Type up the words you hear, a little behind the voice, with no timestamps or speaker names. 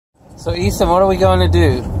So, Ethan, what are we going to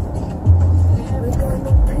do? We're going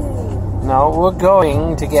to poo. No, we're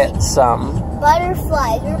going to get some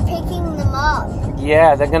Butterflies. We're picking them up.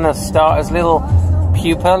 Yeah, they're going to start as little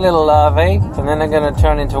pupa, little larvae, and then they're going to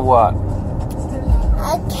turn into what?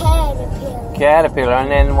 A caterpillar. Caterpillar, and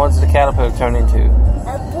then what's the caterpillar turn into? A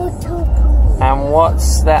butterfly. And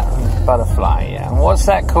what's that butterfly? Yeah, and what's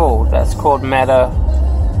that called? That's called Metamorphosis.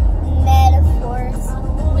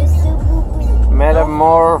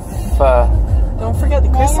 Don't forget the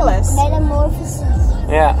chrysalis. Metamorphosis.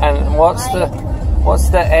 Yeah, and what's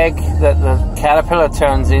the egg that the caterpillar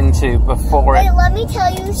turns into before it? Wait, let me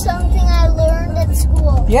tell you something I learned at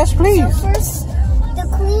school. Yes, please. So first, the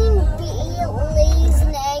queen bee lays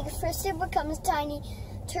an egg. First, it becomes tiny,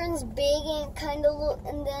 turns big, and then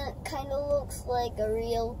it kind of looks like a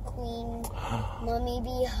real queen mummy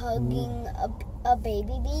bee hugging a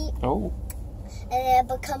baby bee. Oh. And then it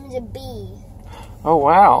becomes a bee. Oh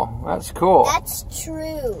wow, that's cool. That's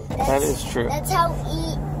true. That is true. That's how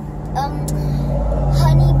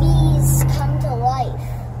honeybees come to life.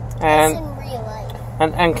 And That's in real life.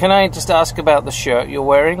 and can I just ask about the shirt you're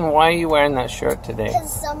wearing? Why are you wearing that shirt today?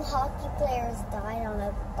 Because some hockey players died on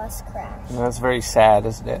a bus crash. That's very sad,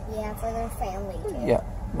 isn't it? Yeah, for their family too. Yeah.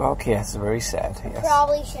 Okay, that's very sad. Yes.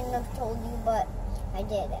 Probably shouldn't have told you, but I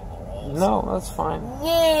did anyways. No, that's fine.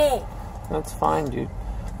 Yeah. That's fine, dude.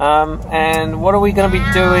 And what are we going to be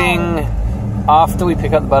doing after we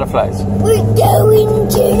pick up the butterflies? We're going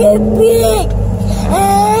to the beach.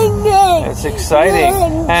 It's exciting.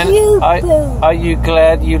 And are you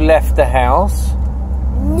glad you left the house?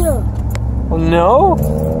 No. No?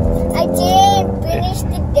 I didn't finish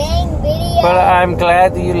the dang video. But I'm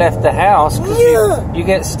glad that you left the house because you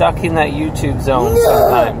get stuck in that YouTube zone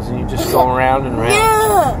sometimes and you just go around and around.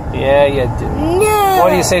 No. Yeah, you do. No. What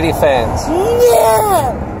do you say to your fans?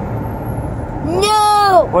 No.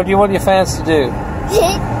 No. What do you want your fans to do?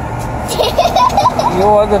 You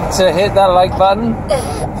want them to hit that like button?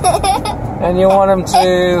 And you want them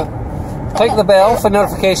to click the bell for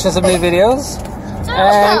notifications of new videos?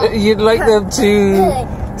 And you'd like them to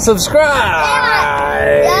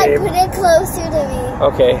subscribe! Dad, put it closer to me.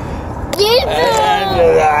 Okay.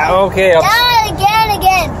 YouTube! Okay. Dad,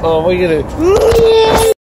 again. Oh, what are you gonna do?